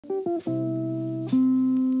Once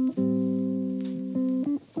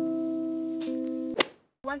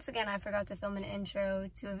again, I forgot to film an intro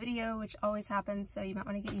to a video, which always happens, so you might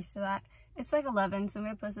want to get used to that. It's like 11, so I'm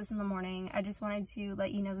going to post this in the morning. I just wanted to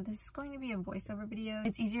let you know that this is going to be a voiceover video.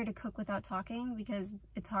 It's easier to cook without talking because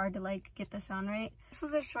it's hard to like get the sound right. This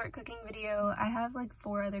was a short cooking video. I have like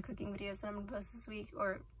 4 other cooking videos that I'm going to post this week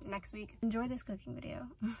or next week. Enjoy this cooking video.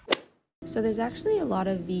 So there's actually a lot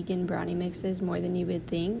of vegan brownie mixes, more than you would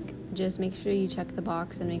think. Just make sure you check the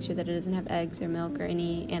box and make sure that it doesn't have eggs or milk or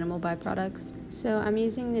any animal byproducts. So I'm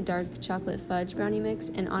using the dark chocolate fudge brownie mix,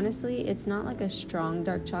 and honestly, it's not like a strong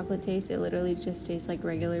dark chocolate taste. It literally just tastes like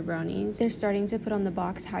regular brownies. They're starting to put on the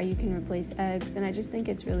box how you can replace eggs, and I just think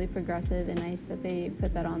it's really progressive and nice that they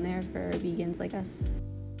put that on there for vegans like us.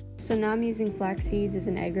 So now I'm using flax seeds as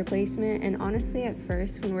an egg replacement, and honestly at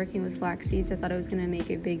first when working with flax seeds I thought it was going to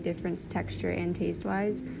make a big difference texture and taste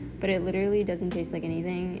wise, but it literally doesn't taste like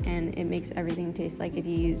anything, and it makes everything taste like if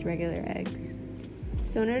you used regular eggs.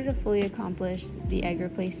 So in order to fully accomplish the egg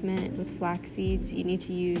replacement with flax seeds, you need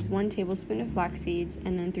to use 1 tablespoon of flax seeds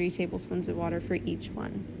and then 3 tablespoons of water for each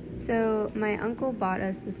one. So my uncle bought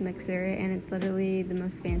us this mixer, and it's literally the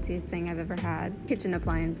most fanciest thing I've ever had, kitchen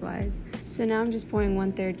appliance wise. So now I'm just pouring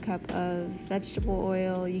 1/3 cup of vegetable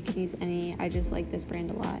oil. You can use any, I just like this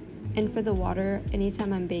brand a lot. And for the water,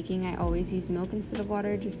 anytime I'm baking, I always use milk instead of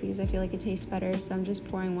water just because I feel like it tastes better. So I'm just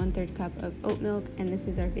pouring 1/3 cup of oat milk, and this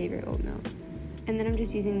is our favorite oat milk. And then I'm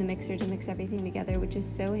just using the mixer to mix everything together, which is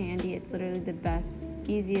so handy. It's literally the best,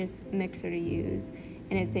 easiest mixer to use,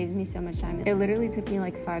 and it saves me so much time. It literally took me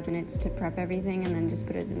like 5 minutes to prep everything and then just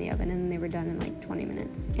put it in the oven, and they were done in like 20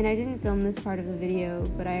 minutes. And I didn't film this part of the video,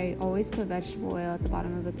 but I always put vegetable oil at the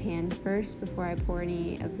bottom of a pan first before I pour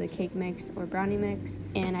any of the cake mix or brownie mix,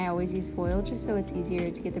 and I always use foil just so it's easier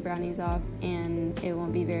to get the brownies off and it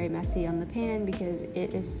won't be very messy on the pan because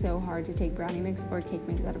it is so hard to take brownie mix or cake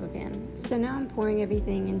mix out of a pan. So now I'm pouring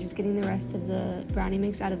everything and just getting the rest of the brownie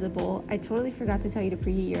mix out of the bowl. I totally forgot to tell you to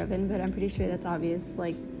preheat your oven, but I'm pretty sure that's obvious,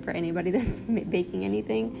 like for anybody that's baking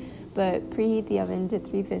anything, but preheat the oven to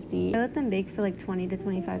 350. I let them bake for like 20 to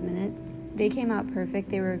 25 minutes. They came out perfect.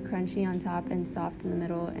 They were crunchy on top and soft in the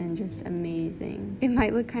middle and just amazing. It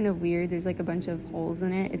might look kind of weird. There's like a bunch of holes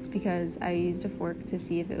in it. It's because I used a fork to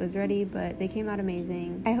see if it was ready, but they came out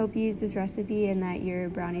amazing. I hope you use this recipe and that your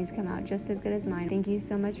brownies come out just as good as mine. Thank you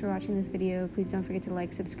so much for watching this video. Please don't forget to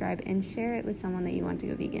like, subscribe, and share it with someone that you want to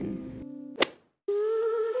go vegan.